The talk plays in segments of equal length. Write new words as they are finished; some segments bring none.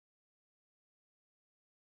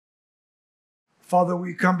Father,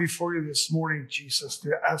 we come before you this morning, Jesus,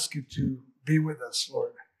 to ask you to be with us,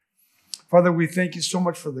 Lord. Father, we thank you so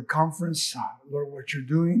much for the conference, Lord, what you're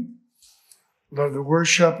doing. Lord, the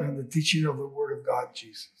worship and the teaching of the Word of God,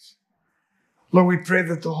 Jesus. Lord, we pray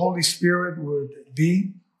that the Holy Spirit would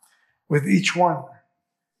be with each one,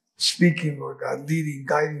 speaking, Lord God, leading,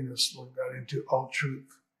 guiding us, Lord God, into all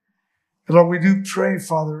truth. And Lord, we do pray,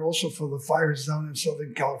 Father, also for the fires down in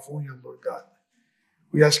Southern California, Lord God.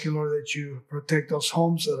 We ask you, Lord, that you protect those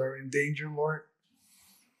homes that are in danger, Lord.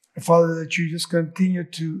 And Father, that you just continue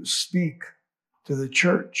to speak to the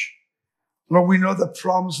church. Lord, we know the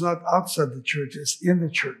problem's not outside the church, it's in the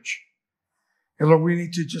church. And Lord, we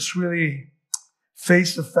need to just really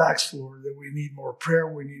face the facts, Lord, that we need more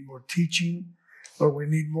prayer, we need more teaching. Lord, we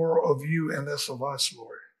need more of you and less of us,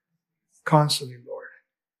 Lord. Constantly, Lord.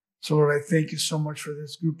 So, Lord, I thank you so much for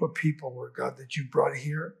this group of people, Lord God, that you brought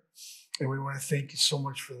here. And we want to thank you so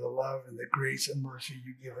much for the love and the grace and mercy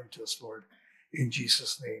you've given to us, Lord. In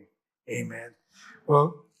Jesus' name, amen.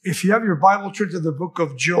 Well, if you have your Bible, turn to the book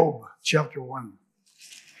of Job, chapter 1.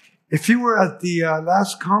 If you were at the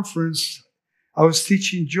last conference, I was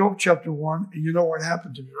teaching Job chapter 1, and you know what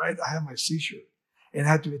happened to me, right? I had my seizure and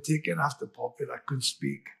had to be taken off the pulpit. I couldn't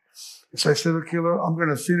speak. And so I said, okay, Lord, I'm going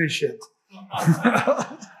to finish it.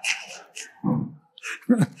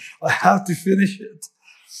 I have to finish it.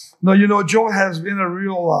 No, you know, Job has been a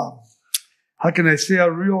real, how can I say,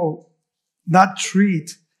 a real, not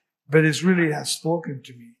treat, but it really has spoken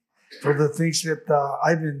to me for the things that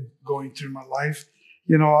I've been going through in my life.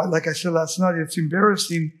 You know, like I said last night, it's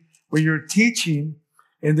embarrassing when you're teaching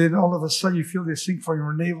and then all of a sudden you feel this thing from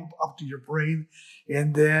your navel up to your brain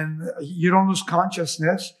and then you don't lose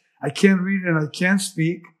consciousness. I can't read and I can't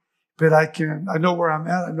speak, but I know where I'm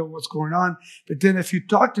at. I know what's going on. But then if you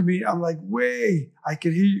talk to me, I'm like, I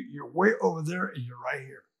can hear you. You're way over there and you're right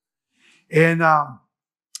here. And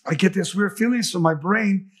I get this weird feeling in my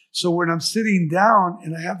brain. So when I'm sitting down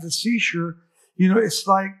and I have the seizure, you know, it's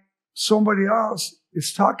like somebody else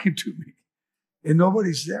is talking to me and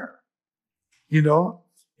nobody's there, you know.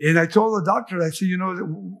 And I told the doctor, I said, you know,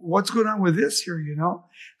 what's going on with this here, you know?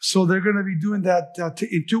 So they're going to be doing that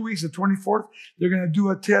in 2 weeks, the 24th. They're going to do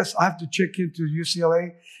a test. I have to check into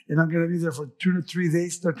UCLA, and I'm going to be there for 2 to 3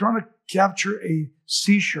 days. They're trying to capture a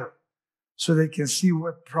seizure so they can see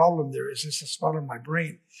what problem there is. It's a spot on my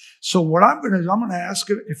brain. So what I'm going to do, I'm going to ask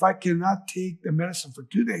her if I cannot take the medicine for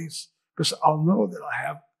 2 days because I'll know that I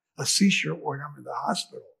have a seizure when I'm in the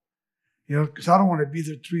hospital. You know, because I don't want to be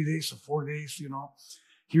there 3 days or 4 days, you know,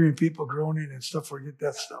 hearing people groaning and stuff. Forget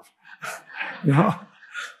that stuff, you know.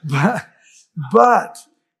 But,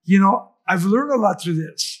 you know, I've learned a lot through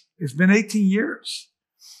this. It's been 18 years.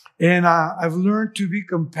 And I've learned to be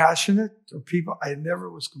compassionate to people. I never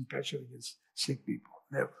was compassionate against sick people,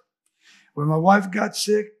 never. When my wife got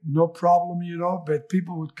sick, no problem, you know, but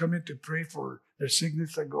people would come in to pray for their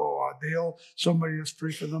sickness. I go, Dale, somebody else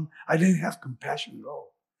pray for them. I didn't have compassion at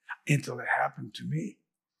all until it happened to me.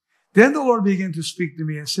 Then the Lord began to speak to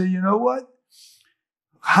me and say, you know what?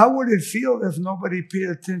 How would it feel if nobody paid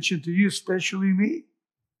attention to you, especially me?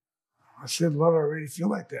 I said, Lord, I already feel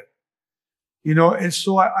like that. You know, and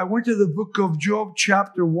so I went to the book of Job,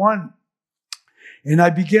 chapter 1, and I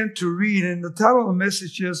began to read. And the title of the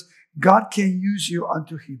message is, God can use you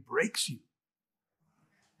until he breaks you.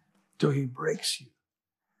 Till he breaks you.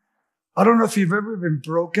 I don't know if you've ever been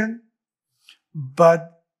broken,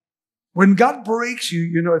 but when God breaks you,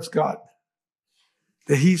 you know it's God.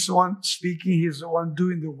 That he's the one speaking, he's the one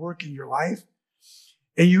doing the work in your life.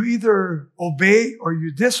 And you either obey or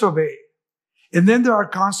you disobey. And then there are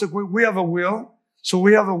consequences. We have a will. So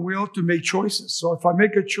we have a will to make choices. So if I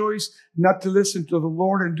make a choice not to listen to the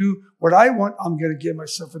Lord and do what I want, I'm going to get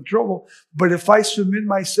myself in trouble. But if I submit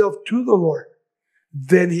myself to the Lord,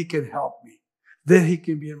 then he can help me. Then he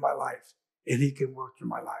can be in my life and he can work through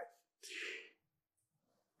my life.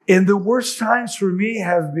 And the worst times for me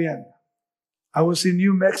have been, I was in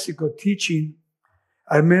New Mexico teaching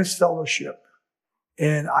a men's fellowship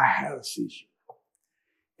and I had a seizure.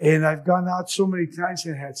 And I've gone out so many times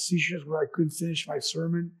and had seizures where I couldn't finish my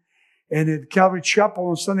sermon. And at Calvary Chapel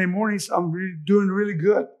on Sunday mornings, I'm doing really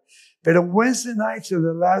good. But on Wednesday nights in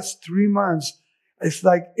the last 3 months, it's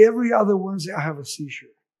like every other Wednesday I have a seizure.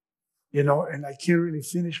 You know, and I can't really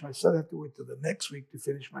finish my study. I have to wait till the next week to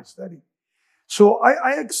finish my study. So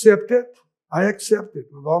I accept it. I accept it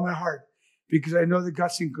with all my heart because I know that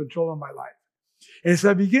God's in control of my life. And as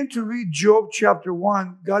I begin to read Job chapter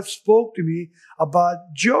 1, God spoke to me about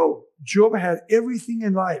Job. Job had everything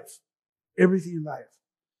in life. Everything in life.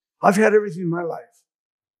 I've had everything in my life.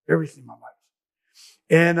 Everything in my life.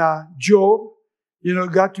 And Job, you know,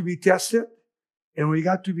 got to be tested. And when he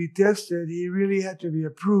got to be tested, he really had to be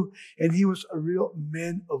approved. And he was a real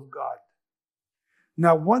man of God.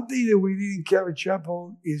 Now, one thing that we need in Calvary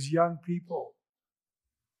Chapel is young people.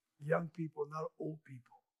 Young people, not old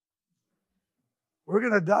people. We're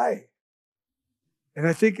going to die. And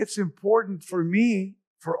I think it's important for me,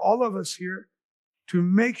 for all of us here, to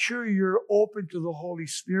make sure you're open to the Holy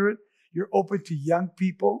Spirit. You're open to young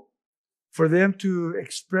people, for them to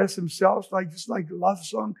express themselves, just like the love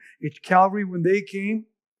song at Calvary when they came.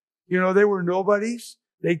 They were nobodies.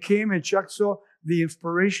 They came and Chuck saw the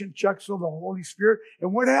inspiration. Chuck saw the Holy Spirit.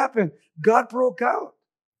 And what happened? God broke out.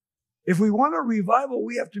 If we want a revival,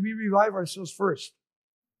 we have to revive ourselves first.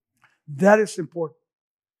 That is important.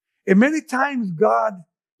 And many times God,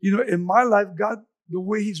 in my life, God, the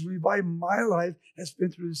way He's revived my life has been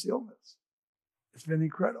through this illness. It's been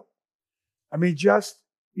incredible. I mean, just,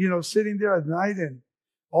 sitting there at night and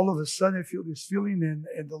all of a sudden I feel this feeling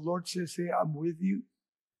and the Lord says, hey, I'm with you.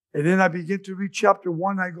 And then I begin to read chapter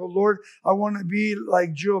 1. I go, Lord, I want to be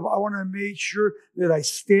like Job. I want to make sure that I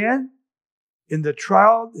stand in the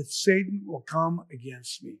trial that Satan will come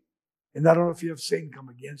against me. And I don't know if you have Satan come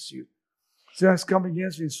against you. Satan has come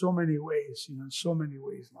against me in so many ways, in so many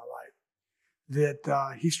ways in my life.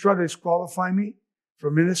 That he's tried to disqualify me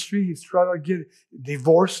from ministry. He's tried to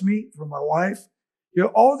divorce me from my wife.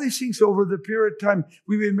 All these things over the period of time.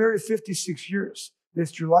 We've been married 56 years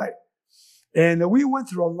this July. And we went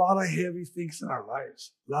through a lot of heavy things in our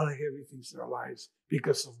lives. A lot of heavy things in our lives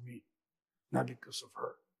because of me, not because of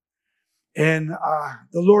her. And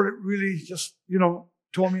the Lord really just,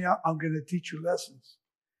 told me, I'm going to teach you lessons.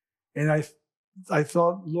 And I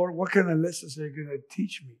thought, Lord, what kind of lessons are you going to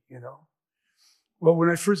teach me, Well, when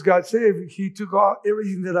I first got saved, He took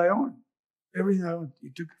everything that I owned. Everything I owned, He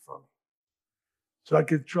took it from me. So I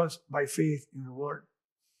could trust by faith in the Lord.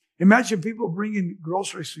 Imagine people bringing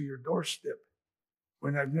groceries to your doorstep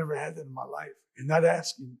when I've never had that in my life. And not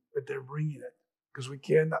asking, but they're bringing it because we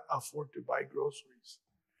can't afford to buy groceries.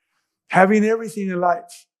 Having everything in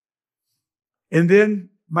life. And then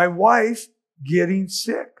my wife getting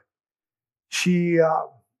sick. She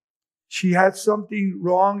had something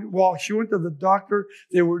wrong. Well, she went to the doctor.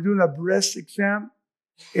 They were doing a breast exam.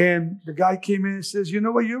 And the guy came in and says, you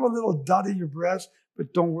know what? You have a little dot in your breast,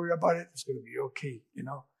 but don't worry about it. It's going to be okay,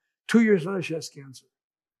 2 years later, she has cancer.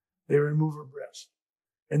 They remove her breast.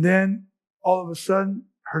 And then all of a sudden,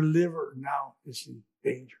 her liver now is in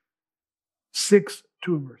danger. 6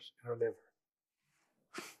 tumors in her liver.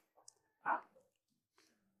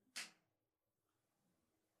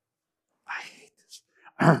 I hate this.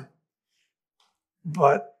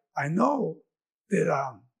 But I know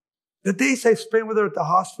that the days I spent with her at the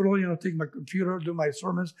hospital, take my computer, do my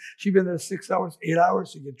sermons, she'd been there 6 hours, 8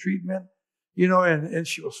 hours to get treatment, and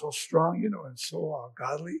she was so strong, and so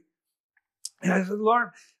godly. And I said, Lord,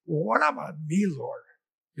 what about me, Lord?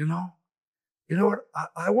 You know what?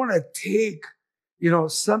 I want to take,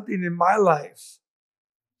 something in my life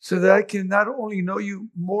so that I can not only know you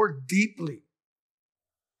more deeply,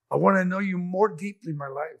 I want to know you more deeply in my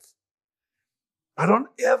life. I don't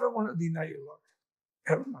ever want to deny you, Lord,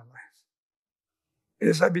 ever in my life.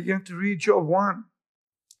 As I began to read Job 1,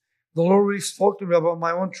 the Lord really spoke to me about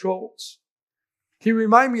my own troubles. He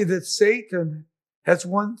reminded me that Satan has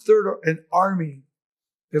 1/3 of an army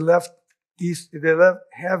that left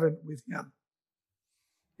heaven with him.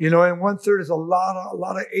 And 1/3 is a lot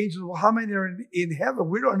of angels. Well, how many are in heaven?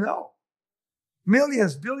 We don't know.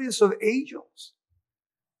 Millions, billions of angels.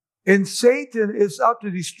 And Satan is out to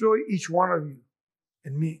destroy each one of you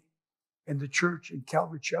and me and the church and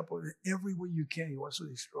Calvary Chapel. And every way you can, he wants to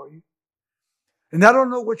destroy you. And I don't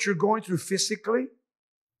know what you're going through physically,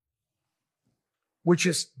 which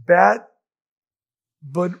is bad,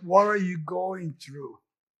 but what are you going through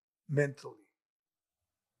mentally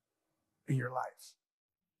in your life?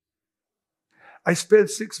 I spent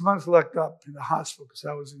 6 months locked up in the hospital because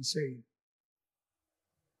I was insane.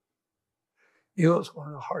 It was one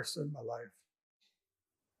of the hardest times of my life.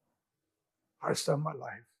 Hardest time of my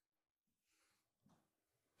life.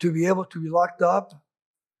 To be able to be locked up,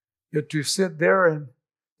 to sit there and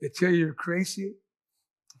they tell you you're crazy.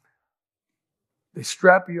 They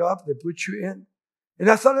strap you up, they put you in. And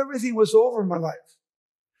I thought everything was over in my life.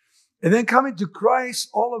 And then coming to Christ,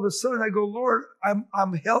 all of a sudden I go, Lord,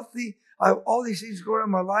 I'm healthy. I have all these things going on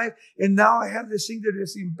in my life. And now I have this thing that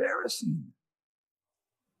is embarrassing.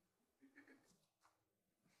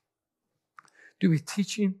 To be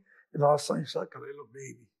teaching, and all of a sudden you're like a little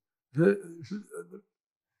baby.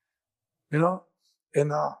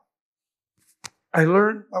 And I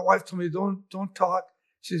learned, my wife told me, don't talk.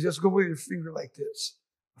 She says, just go with your finger like this.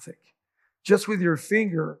 I think, just with your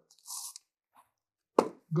finger,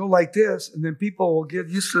 go like this, and then people will get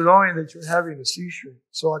used to knowing that you're having a seizure.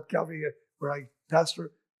 So at Calvary, where I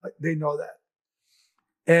pastor, they know that.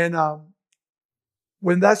 And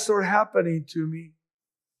when that started happening to me,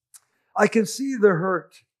 I can see the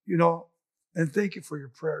hurt, and thank you for your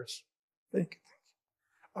prayers. Thank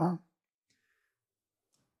you.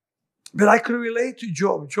 But I could relate to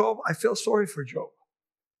Job. I felt sorry for Job,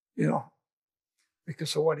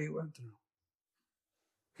 because of what he went through.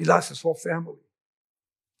 He lost his whole family.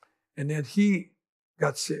 And then he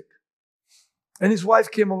got sick. And his wife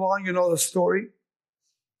came along, the story.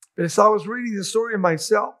 But as I was reading the story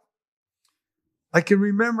myself, I can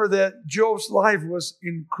remember that Job's life was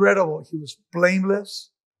incredible. He was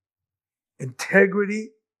blameless,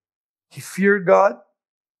 integrity. He feared God.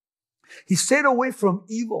 He stayed away from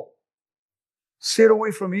evil. Stayed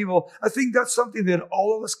away from evil. I think that's something that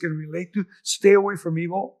all of us can relate to. Stay away from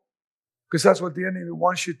evil. Because that's what the enemy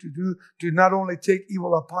wants you to do. To not only take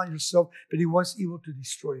evil upon yourself, but he wants evil to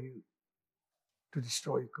destroy you. To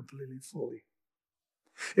destroy you completely, fully.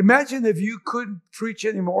 Imagine if you couldn't preach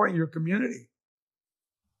anymore in your community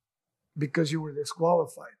because you were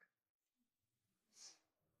disqualified.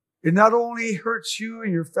 It not only hurts you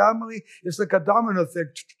and your family, it's like a domino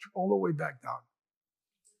effect all the way back down.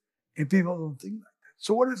 And people don't think like that.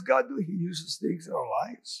 So what does God do? He uses things in our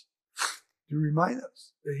lives to remind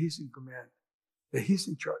us that he's in command, that he's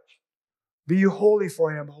in charge. Be you holy,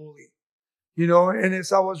 for I am holy. And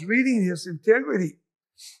as I was reading his integrity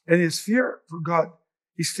and his fear for God,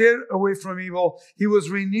 he stayed away from evil. He was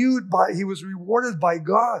rewarded by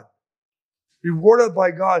God. Rewarded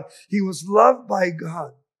by God. He was loved by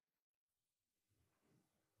God.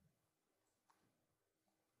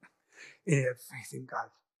 And he had faith in God.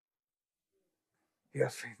 He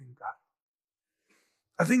had faith in God.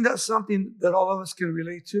 I think that's something that all of us can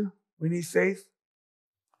relate to. We need faith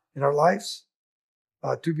in our lives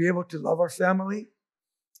to be able to love our family,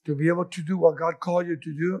 to be able to do what God called you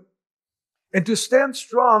to do, and to stand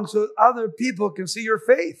strong so that other people can see your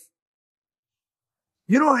faith.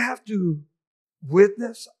 You don't have to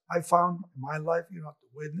witness. I found in my life, you don't have to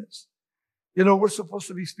witness. We're supposed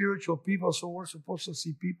to be spiritual people, so we're supposed to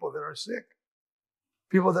see people that are sick,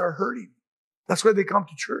 people that are hurting. That's why they come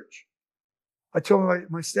to church. I tell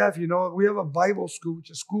my staff, we have a Bible school, which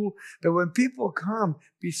is school, but when people come,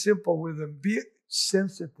 be simple with them. Be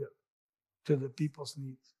sensitive to the people's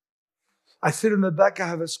needs. I sit in the back, I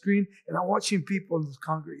have a screen, and I'm watching people in the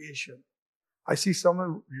congregation. I see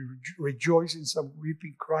someone rejoicing, some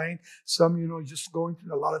weeping, crying, some, just going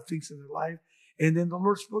through a lot of things in their life. And then the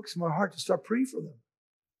Lord spoke to my heart to start praying for them,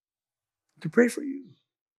 to pray for you.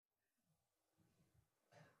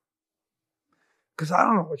 Because I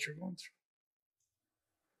don't know what you're going through.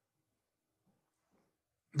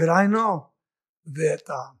 But I know that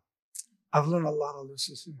I've learned a lot of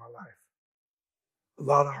lessons in my life. A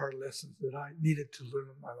lot of hard lessons that I needed to learn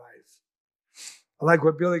in my life. I like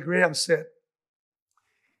what Billy Graham said.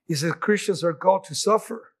 He said, Christians are called to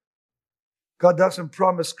suffer. God doesn't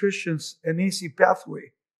promise Christians an easy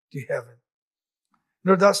pathway to heaven.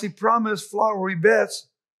 Nor does he promise flowery beds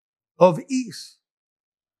of ease.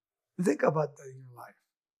 Think about that in your life.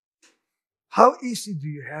 How easy do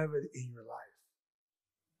you have it in your life?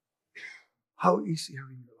 How easy are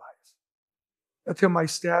you in your life? I tell my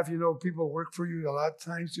staff, people work for you a lot of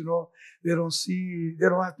times, they don't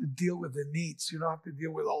have to deal with the needs. You don't have to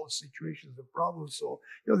deal with all the situations, the problems. So,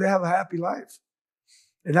 they have a happy life.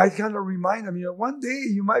 And I kind of remind them, one day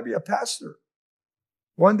you might be a pastor.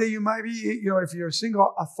 One day you might be, if you're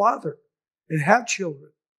single, a father and have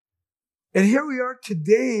children. And here we are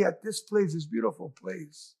today at this place, this beautiful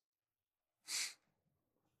place.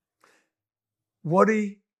 What do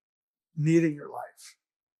you need in your life?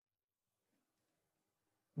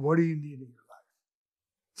 What do you need in your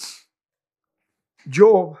life?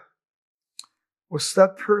 Job was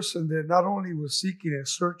that person that not only was seeking and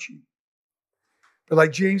searching, but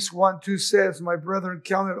like James 1:2 says, my brethren,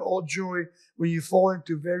 count it all joy when you fall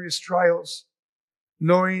into various trials,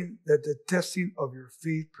 knowing that the testing of your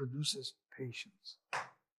faith produces patience.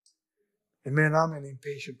 And man, I'm an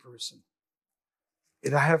impatient person.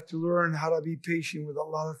 And I have to learn how to be patient with a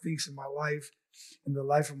lot of things in my life, in the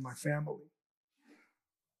life of my family.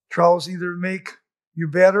 Trials either make you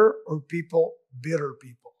better or bitter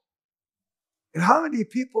people. And how many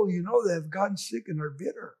people that have gotten sick and are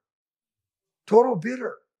bitter? Total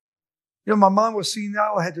bitter. My mom was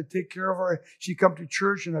senile. I had to take care of her. She'd come to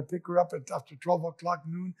church and I'd pick her up after 12 o'clock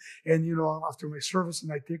noon. And, after my service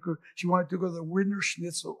and I'd take her. She wanted to go to the Wiener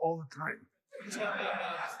Schnitzel all the time.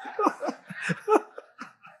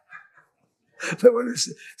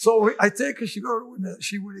 So I take her, she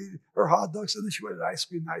would eat her hot dogs, and then she would eat ice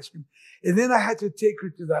cream. And then I had to take her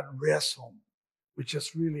to that rest home, which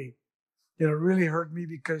just really, really hurt me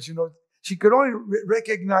because, she could only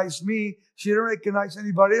recognize me. She didn't recognize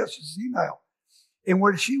anybody else. She's senile. And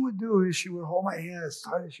what she would do is she would hold my hand as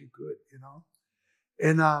tight as she could,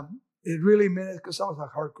 And it really meant it because I was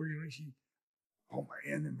like hardcore, she hold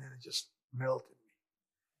my hand and then it just melted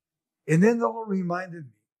me. And then the Lord reminded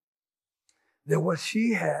me that what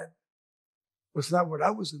she had was not what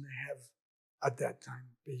I was going to have at that time,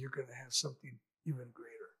 but you're going to have something even greater.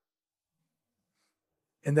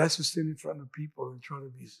 And that's to stand in front of people and try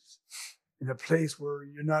to be in a place where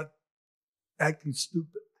you're not acting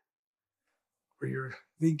stupid, where you're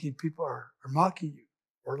thinking people are mocking you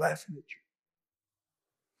or laughing at you.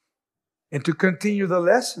 And to continue the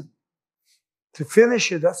lesson, to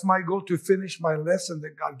finish it, that's my goal, to finish my lesson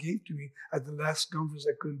that God gave to me at the last conference.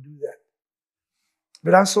 I couldn't do that.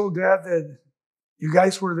 But I'm so glad that you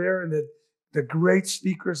guys were there and that the great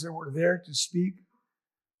speakers that were there to speak,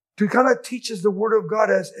 to kind of teach us the word of God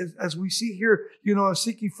as we see here,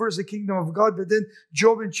 seeking first the kingdom of God. But then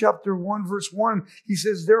Job in chapter 1, verse 1, he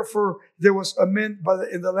says, therefore there was a man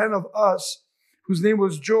in the land of Uz, whose name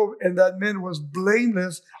was Job, and that man was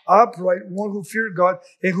blameless, upright, one who feared God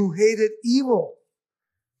and who hated evil.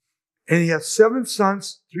 And he had 7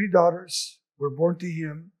 sons, 3 daughters were born to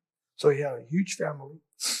him. So he had a huge family.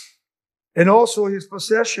 And also his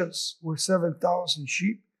possessions were 7,000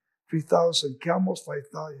 sheep, 3,000 camels,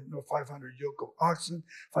 500 yoke of oxen,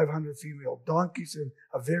 500 female donkeys, and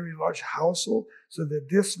a very large household. So that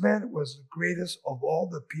this man was the greatest of all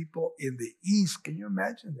the people in the East. Can you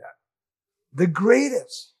imagine that? The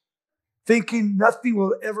greatest. Thinking nothing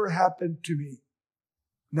will ever happen to me.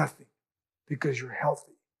 Nothing. Because you're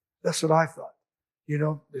healthy. That's what I thought.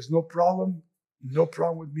 There's no problem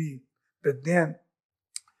with me. But then,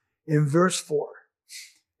 in verse 4,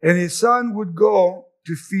 and his son would go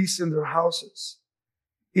to feast in their houses,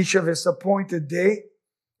 each of his appointed day,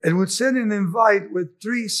 and would send an invite with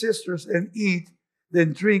 3 sisters and eat,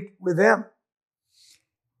 then drink with them.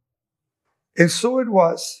 And so it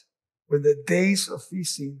was, when the days of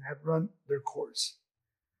feasting had run their course,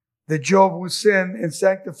 that Job would send and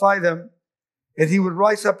sanctify them, and he would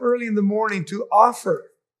rise up early in the morning to offer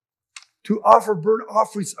burnt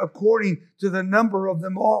offerings according to the number of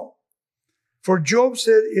them all. For Job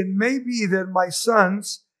said, it may be that my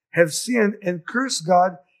sons have sinned and cursed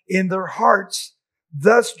God in their hearts.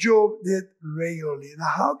 Thus Job did regularly. Now,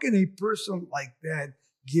 how can a person like that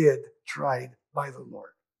get tried by the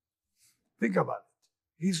Lord? Think about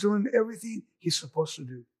it. He's doing everything he's supposed to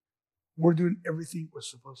do. We're doing everything we're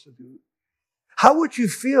supposed to do. How would you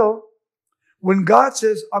feel when God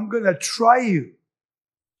says, I'm going to try you?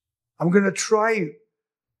 I'm going to try you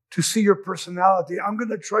to see your personality. I'm going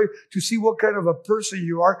to try to see what kind of a person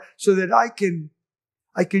you are so that I can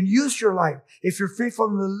use your life. If you're faithful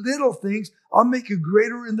in the little things, I'll make you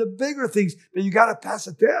greater in the bigger things. But you got to pass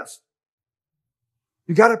a test.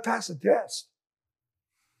 You got to pass a test.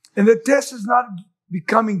 And the test is not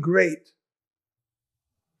becoming great.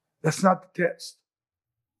 That's not the test.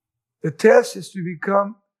 The test is to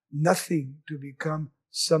become nothing, to become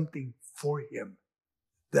something for Him.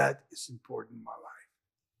 That is important in my life.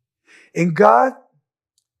 And God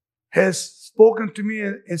has spoken to me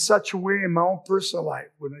in such a way in my own personal life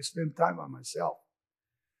when I spend time on myself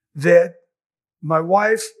that my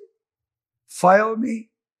wife filed me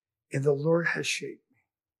and the Lord has shaped me.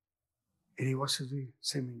 And He wants to do the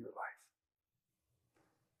same in your life.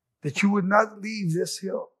 That you would not leave this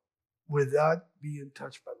hill without being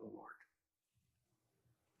touched by the Lord.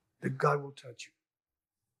 That God will touch you.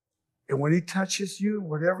 And when He touches you,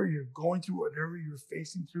 whatever you're going through, whatever you're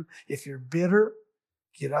facing through, if you're bitter,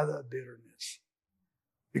 get out of that bitterness.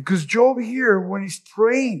 Because Job here, when he's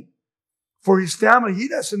praying for his family, he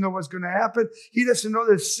doesn't know what's going to happen. He doesn't know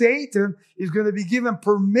that Satan is going to be given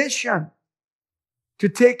permission to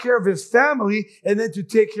take care of his family and then to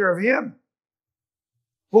take care of him.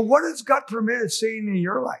 Well, what has God permitted Satan in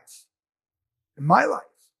your life? In my life?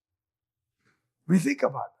 I mean, think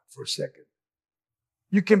about it for a second.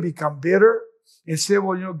 You can become bitter and say,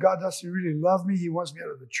 well, God doesn't really love me. He wants me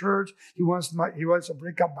out of the church. He wants to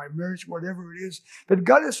break up my marriage, whatever it is. But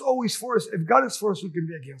God is always for us. If God is for us, who can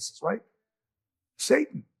be against us, right?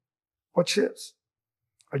 Satan. Watch this.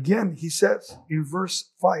 Again, he says in verse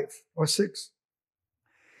 5 or 6,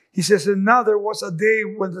 he says, and now there was a day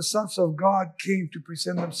when the sons of God came to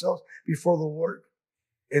present themselves before the Lord.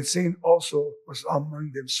 and Satan also was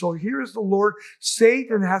among them. So here is the Lord.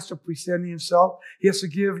 Satan has to present himself. He has to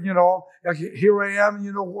give, like, here I am,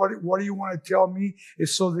 what do you want to tell me?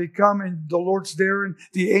 It's so they come and the Lord's there and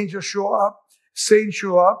the angels show up, Satan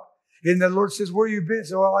show up, and the Lord says, where you been?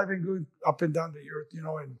 So, well, I've been going up and down the earth,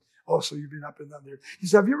 and also you've been up and down the earth. He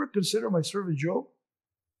said, have you ever considered my servant Job?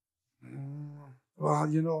 Well,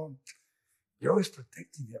 you're always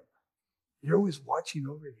protecting him. You're always watching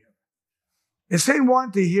over him. And Satan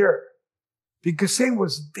wanted to hear, because Satan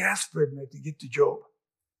was desperate, man, to get to Job.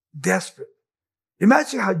 Desperate.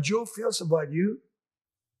 Imagine how Job feels about you,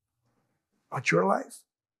 about your life.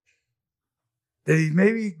 That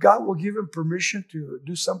maybe God will give him permission to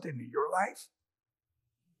do something in your life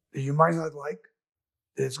that you might not like,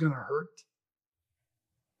 that it's going to hurt.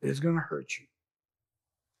 That it's going to hurt you.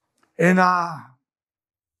 And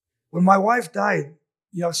when my wife died,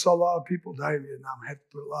 I saw a lot of people die in Vietnam. I had to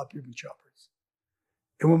put a lot of people in choppers.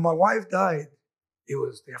 And when my wife died, it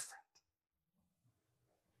was different.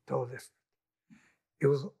 Totally different. It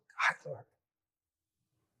was, I thought,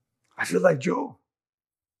 I feel like Job.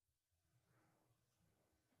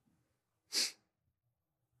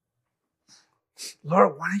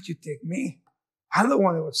 Lord, why didn't you take me? I'm the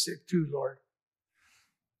one that was sick too, Lord.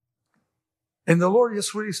 And the Lord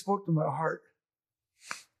just really spoke to my heart.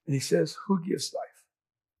 And he says, who gives life?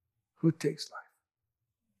 Who takes life?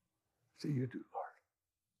 So you do, Lord.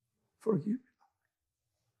 Forgive me.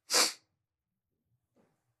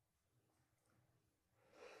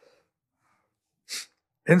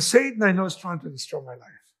 And Satan, I know, is trying to destroy my life.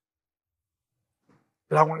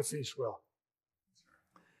 But I want to finish well.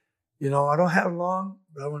 I don't have long,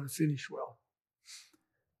 but I want to finish well.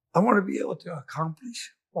 I want to be able to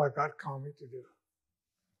accomplish what God called me to do.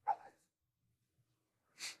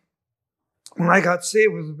 When I got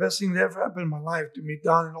saved, it was the best thing that ever happened in my life, to meet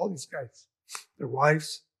Don and all these guys, their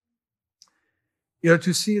wives.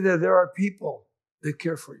 To see that there are people that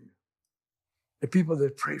care for you, the people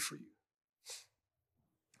that pray for you.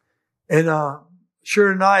 And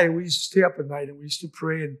Sharon and I, we used to stay up at night and we used to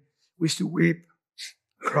pray and we used to weep,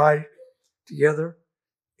 cry together.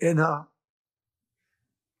 And the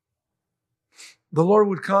Lord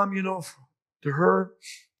would come, to her,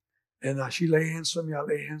 and she'd lay hands on me, I'd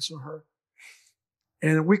lay hands on her.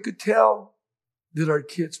 And we could tell that our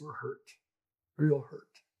kids were hurt, real hurt.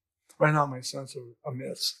 Right now, my son's a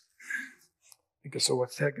mess because of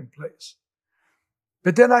what's taking place.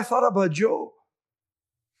 But then I thought about Job.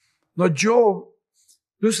 Now, Job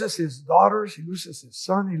loses his daughters, he loses his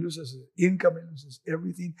son, he loses his income, he loses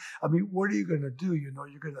everything. I mean, what are you going to do? You're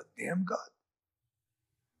going to damn God?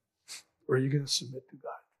 Or are you going to submit to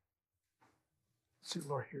God? Say,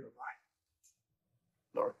 Lord, here am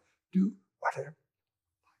I. Lord, do whatever.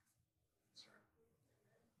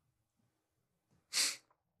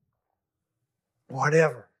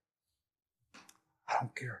 Whatever. I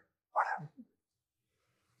don't care. Whatever.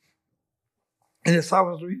 And as I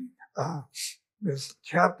was reading this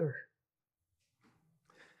chapter,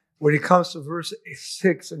 when it comes to verse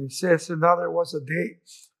 6, and he says, and now there was a day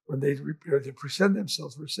when they present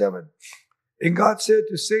themselves, verse 7. And God said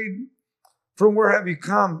to Satan, from where have you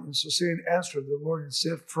come? And so Satan answered the Lord and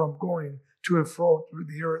said, from going to and fro through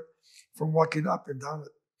the earth, from walking up and down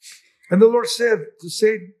it. And the Lord said to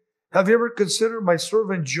Satan, have you ever considered my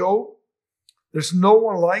servant Job? There's no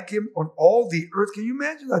one like him on all the earth. Can you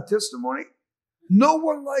imagine that testimony? No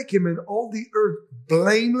one like him in all the earth.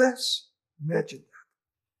 Blameless. Imagine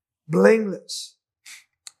that. Blameless.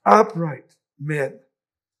 Upright man.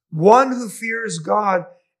 One who fears God.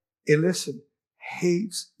 And listen,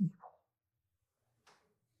 hates evil.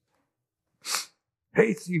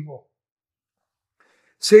 Hates evil.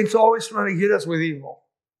 Satan's always trying to hit us with evil.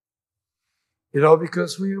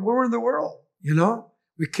 Because we were in the world,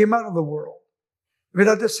 we came out of the world. But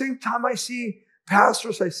at the same time, I see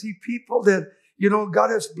pastors, I see people that,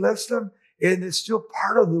 God has blessed them and it's still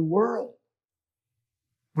part of the world.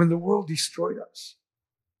 When the world destroyed us,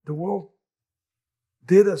 the world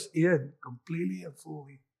did us in completely and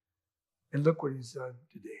fully. And look what he's done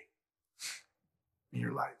today in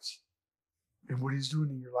your lives and what he's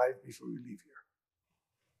doing in your life before you leave here.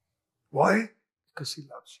 Why? Because he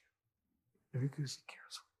loves you. And because he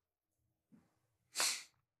cares for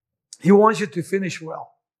you. He wants you to finish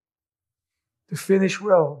well. To finish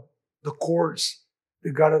well the course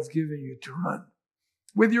that God has given you to run.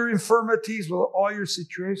 With your infirmities, with all your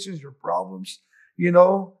situations, your problems,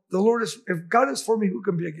 the Lord is, if God is for me, who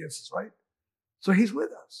can be against us, right? So he's with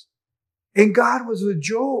us. And God was with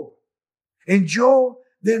Job. And Job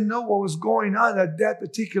didn't know what was going on at that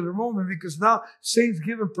particular moment because now Satan's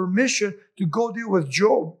given permission to go deal with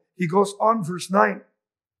Job. He goes on, verse 9.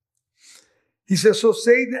 He says, so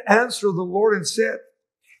Satan answered the Lord and said,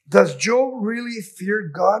 does Job really fear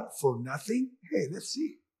God for nothing? Hey, let's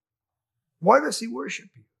see. Why does he worship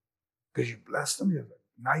you? Because you blessed him. You have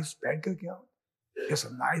a nice bank account. He has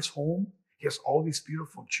a nice home. He has all these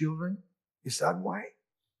beautiful children. Is that why?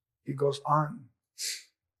 He goes on.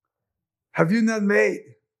 Have you not made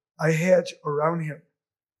a hedge around him,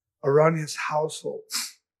 around his household,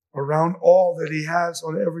 around all that he has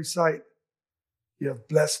on every side? You have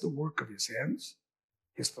blessed the work of his hands.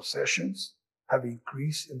 His possessions have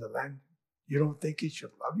increased in the land. You don't think he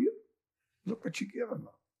should love you? Look what you give him.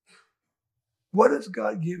 What has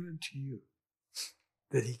God given to you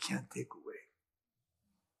that he can't take away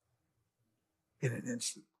in an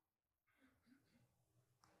instant?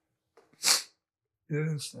 In an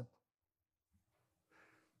instant.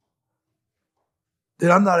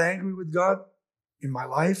 That I'm not angry with God in my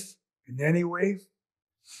life, in any way,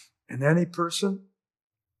 in any person.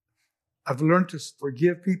 I've learned to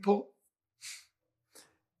forgive people.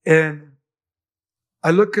 And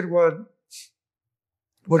I look at what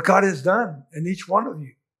God has done in each one of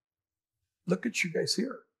you. Look at you guys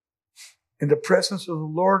here. In the presence of the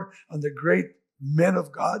Lord and the great men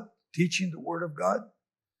of God, teaching the word of God.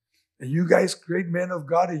 And you guys, great men of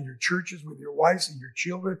God in your churches with your wives and your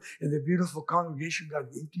children and the beautiful congregation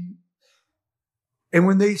God gave to you. And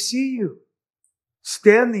when they see you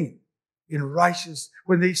standing in righteous,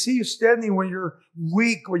 when they see you standing when you're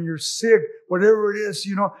weak, when you're sick, whatever it is,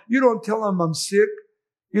 you don't tell them I'm sick.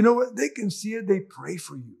 You know what? They can see it. They pray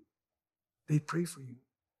for you. They pray for you.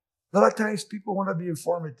 A lot of times people want to be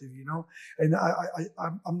informative, and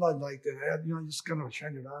I'm not like that. I just kind of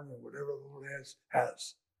shine it on and whatever the Lord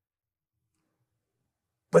has.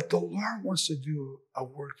 But the Lord wants to do a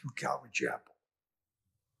work through Calvary Chapel.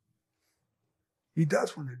 He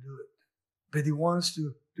does want to do it, but he wants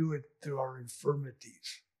to do it through our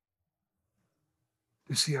infirmities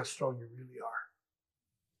to see how strong you really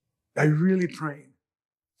are. Are you really praying?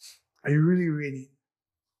 Are you really reading?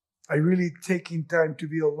 Are you really taking time to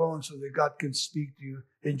be alone so that God can speak to you?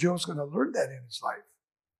 And Job's going to learn that in his life.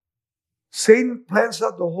 Satan plans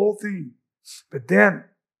out the whole thing. But then,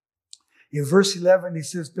 in verse 11, he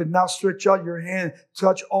says, but now stretch out your hand,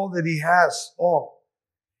 touch all that he has, all.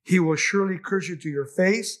 He will surely curse you to your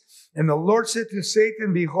face. And the Lord said to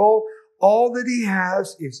Satan, behold, all that he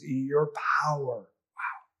has is in your power.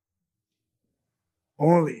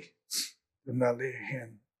 Wow. Only do not lay a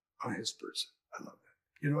hand on his person. I love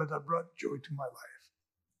that. You know what? That brought joy to my life.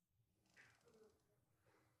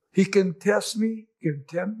 He can test me, can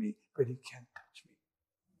tempt me, but he can't touch me.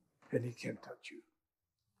 And he can't touch you.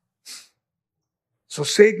 So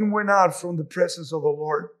Satan went out from the presence of the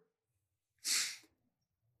Lord.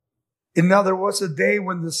 And now there was a day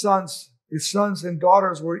when his sons and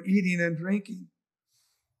daughters were eating and drinking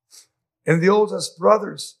in the oldest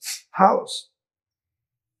brother's house.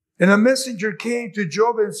 And a messenger came to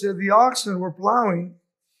Job and said, the oxen were plowing,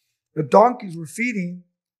 the donkeys were feeding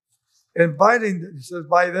and biting, he says,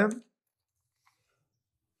 by them.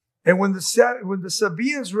 And when the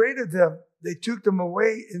Sabaeans raided them, they took them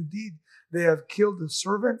away. Indeed, they have killed the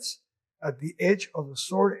servants at the edge of the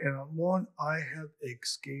sword, and alone I have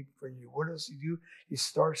escaped from you. What does he do? He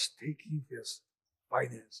starts taking his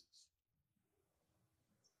finances,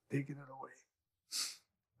 taking it away.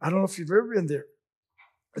 I don't know if you've ever been there.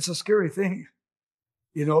 It's a scary thing,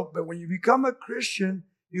 but when you become a Christian,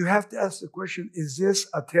 you have to ask the question, is this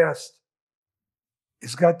a test?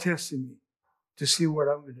 Is God testing me to see what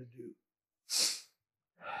I'm going to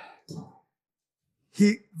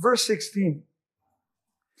do? Verse 16,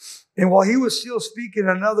 and while he was still speaking,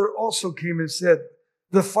 another also came and said,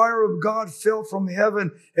 the fire of God fell from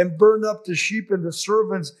heaven and burned up the sheep and the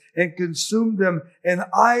servants and consumed them. And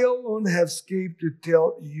I alone have escaped to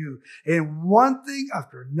tell you. And one thing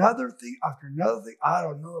after another thing after another thing, I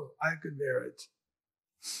don't know if I could bear it.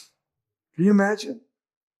 Can you imagine?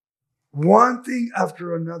 One thing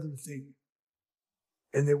after another thing.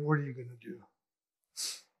 And then what are you going to do?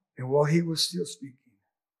 And while he was still speaking,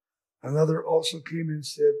 another also came and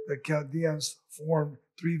said, the Chaldeans formed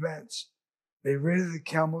 3 bands. They raided the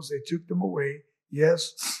camels, they took them away.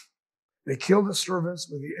 Yes, they killed the servants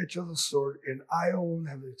with the edge of the sword, and I alone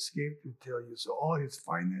have escaped to tell you. So all his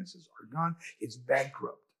finances are gone. He's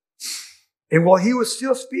bankrupt. And while he was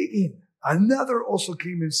still speaking, another also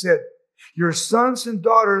came and said, your sons and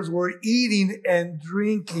daughters were eating and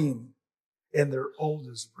drinking in their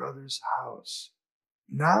oldest brother's house.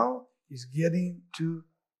 Now he's getting to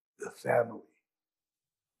the family.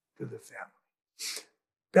 To the family.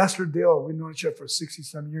 Pastor Dale, we've known each other for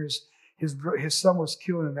 60-some years. His son was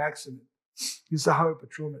killed in an accident. He's a highway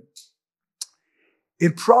patrolman.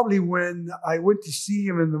 it probably when I went to see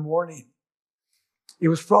him in the morning, it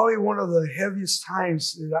was probably one of the heaviest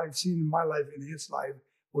times that I've seen in my life, in his life,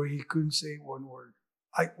 where he couldn't say one word.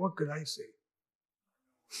 What could I say?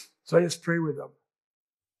 So I just prayed with him,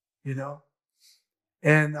 you know.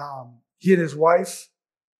 And he and his wife,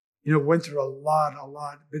 you know, went through a lot.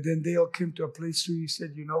 But then they all came to a place where he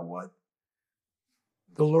said, you know what?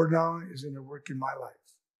 The Lord now is going to work in my life.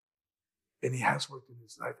 And he has worked in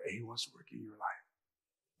his life, and he wants to work in your life.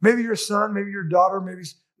 Maybe your son, maybe your daughter, maybe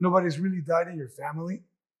nobody's really died in your family.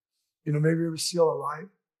 You know, maybe you're still alive.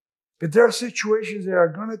 But there are situations that are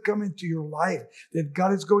going to come into your life that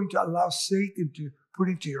God is going to allow Satan to put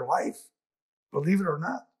into your life, believe it or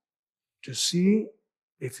not, to see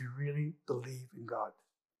if you really believe in God,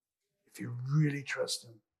 if you really trust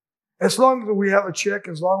him. As long as we have a check,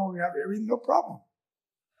 as long as we have everything, no problem.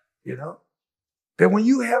 You know? But when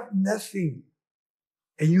you have nothing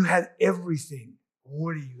and you had everything,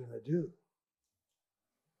 what are you going to do?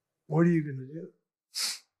 What are you going to do?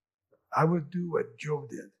 I would do what Job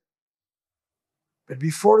did. But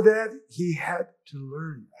before that, he had to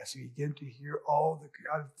learn. As he began to hear all the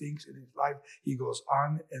kind of things in his life, he goes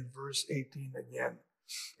on in verse 18 again.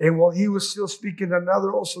 And while he was still speaking,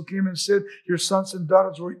 another also came and said, your sons and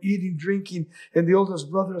daughters were eating, drinking in the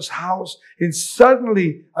oldest brother's house. And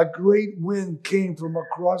suddenly a great wind came from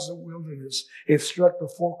across the wilderness. It struck the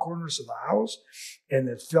four corners of the house, and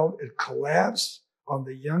it collapsed on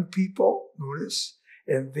the young people, notice,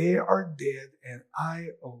 and they are dead, and I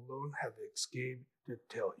alone have escaped to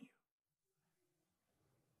tell you.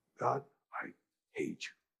 God, I hate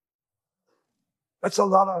you. That's a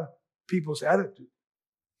lot of people's attitude.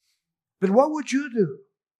 But what would you do?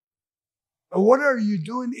 Or what are you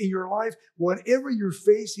doing in your life? Whatever you're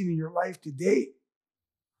facing in your life today,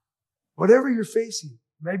 whatever you're facing,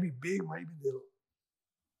 maybe big, maybe little,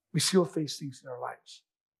 we still face things in our lives.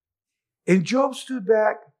 And Job stood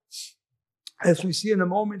back, as we see in a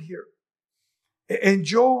moment here. And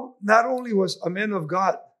Job not only was a man of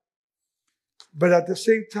God, but at the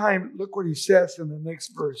same time, look what he says in the next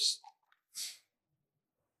verse.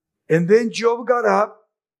 And then Job got up.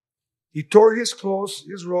 He tore his clothes,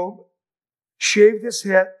 his robe, shaved his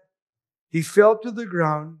head. He fell to the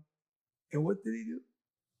ground. And what did he do?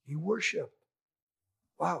 He worshiped.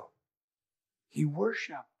 Wow. He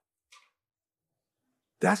worshiped.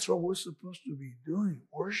 That's what we're supposed to be doing,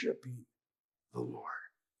 worshiping the Lord.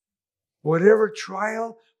 Whatever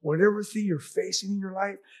trial, whatever thing you're facing in your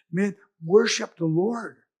life, man, worship the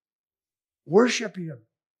Lord. Worship him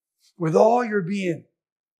with all your being.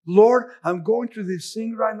 Lord, I'm going through this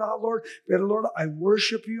thing right now, Lord. But Lord, I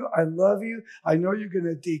worship you. I love you. I know you're going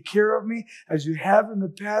to take care of me as you have in the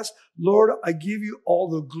past. Lord, I give you all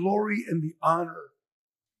the glory and the honor.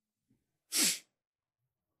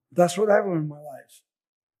 That's what I've learned in my life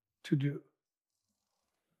to do.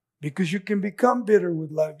 Because you can become bitter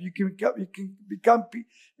with life. You can become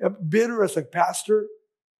bitter as a pastor.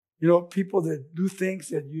 You know, people that do things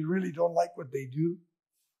that you really don't like what they do.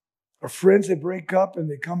 Or friends that break up and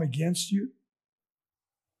they come against you.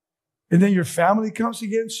 And then your family comes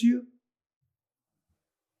against you.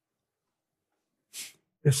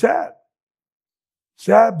 It's sad.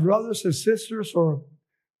 Sad brothers and sisters or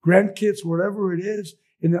grandkids, whatever it is.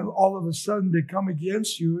 And then all of a sudden they come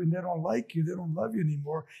against you and they don't like you. They don't love you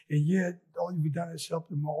anymore. And yet all you've done is help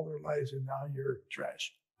them all their lives. And now you're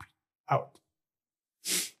trash. Out.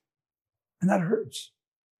 And that hurts.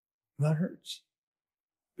 That hurts.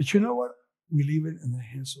 But you know what? We leave it in the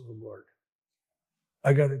hands of the Lord.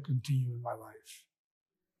 I got to continue in my life.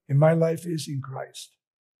 And my life is in Christ.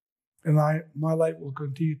 And my life will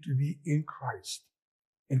continue to be in Christ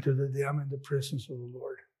until the day I'm in the presence of the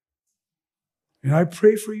Lord. And I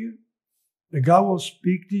pray for you that God will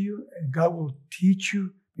speak to you and God will teach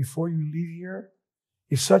you before you leave here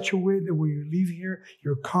in such a way that when you leave here,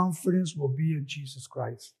 your confidence will be in Jesus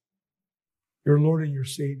Christ, your Lord and your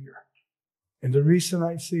Savior. And the reason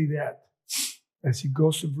I say that, as he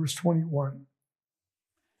goes to verse 21,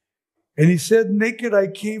 and he said, naked I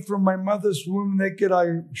came from my mother's womb, naked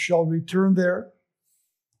I shall return there.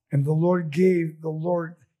 And the Lord gave, and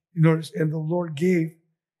the Lord gave,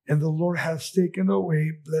 and the Lord has taken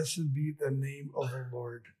away. Blessed be the name of the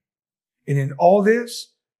Lord. And in all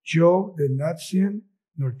this, Job did not sin,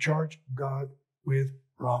 nor charge God with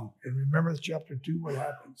wrong. And remember chapter 2, what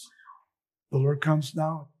happens? The Lord comes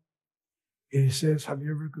down. And he says, have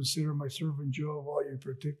you ever considered my servant Job? While you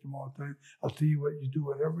protect him all the time, I'll tell you what, you do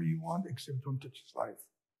whatever you want, except don't touch his life.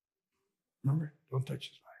 Remember? Don't touch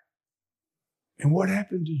his life. And what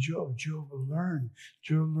happened to Job? Job learned.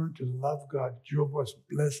 Job learned to love God. Job was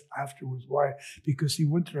blessed afterwards. Why? Because he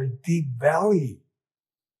went through a deep valley.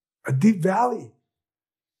 A deep valley.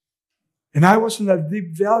 And I was in that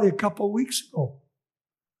deep valley a couple of weeks ago.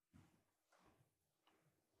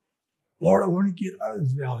 Lord, I want to get out of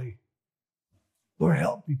this valley. Lord,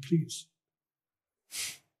 help me, please.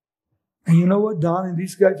 And you know what, Don and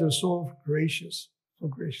these guys are so gracious. So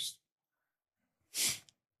gracious.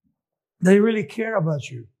 They really care about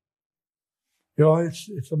you. You know,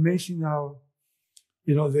 it's amazing how,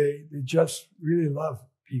 you know, they just really love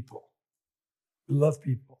people. They love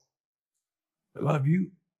people. They love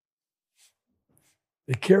you.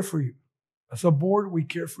 They care for you. As a board, we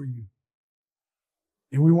care for you.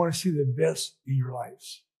 And we want to see the best in your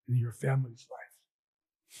lives, in your family's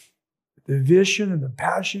life. The vision and the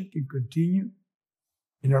passion can continue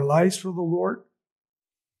in our lives for the Lord.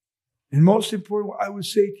 And most important, I would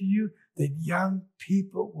say to you, that young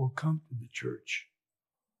people will come to the church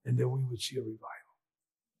and that we would see a revival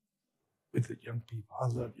with the young people. I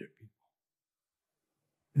love young people.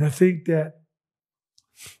 And I think that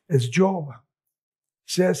as Job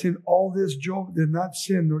says in all this, Job did not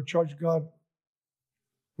sin nor charge God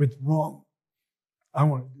with wrong. I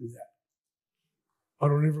want to do that. I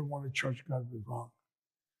don't ever want to charge God with wrong.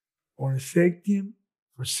 I want to thank Him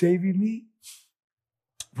for saving me,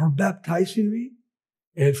 for baptizing me,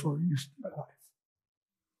 and for using my life.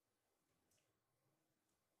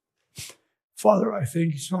 Father, I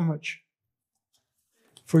thank you so much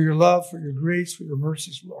for your love, for your grace, for your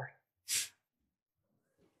mercies, Lord.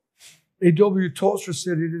 A.W. Tozer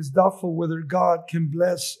said, it is doubtful whether God can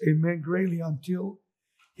bless a man greatly until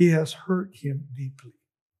he has hurt him deeply.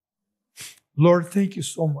 Lord, thank you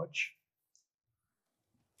so much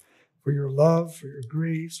for your love, for your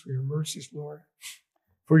grace, for your mercies, Lord.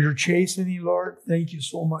 For your chastening, Lord, thank you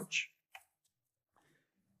so much.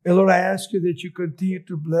 And Lord, I ask you that you continue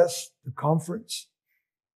to bless the conference.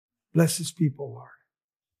 Bless his people, Lord.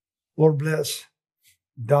 Lord, bless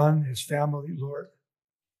Don, his family, Lord.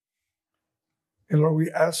 And Lord, we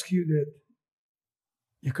ask you that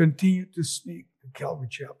you continue to speak to Calvary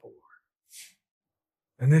Chapel, Lord.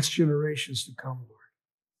 The next generations to come, Lord.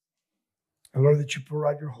 And Lord, that you pour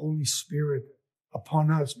out your Holy Spirit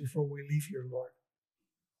upon us before we leave here, Lord.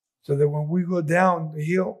 So that when we go down the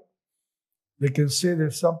hill, they can say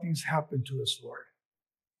that something's happened to us, Lord.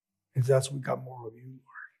 And that's we got more of you, Lord.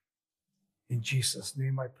 In Jesus'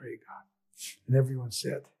 name I pray, God. And everyone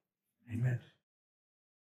said, amen.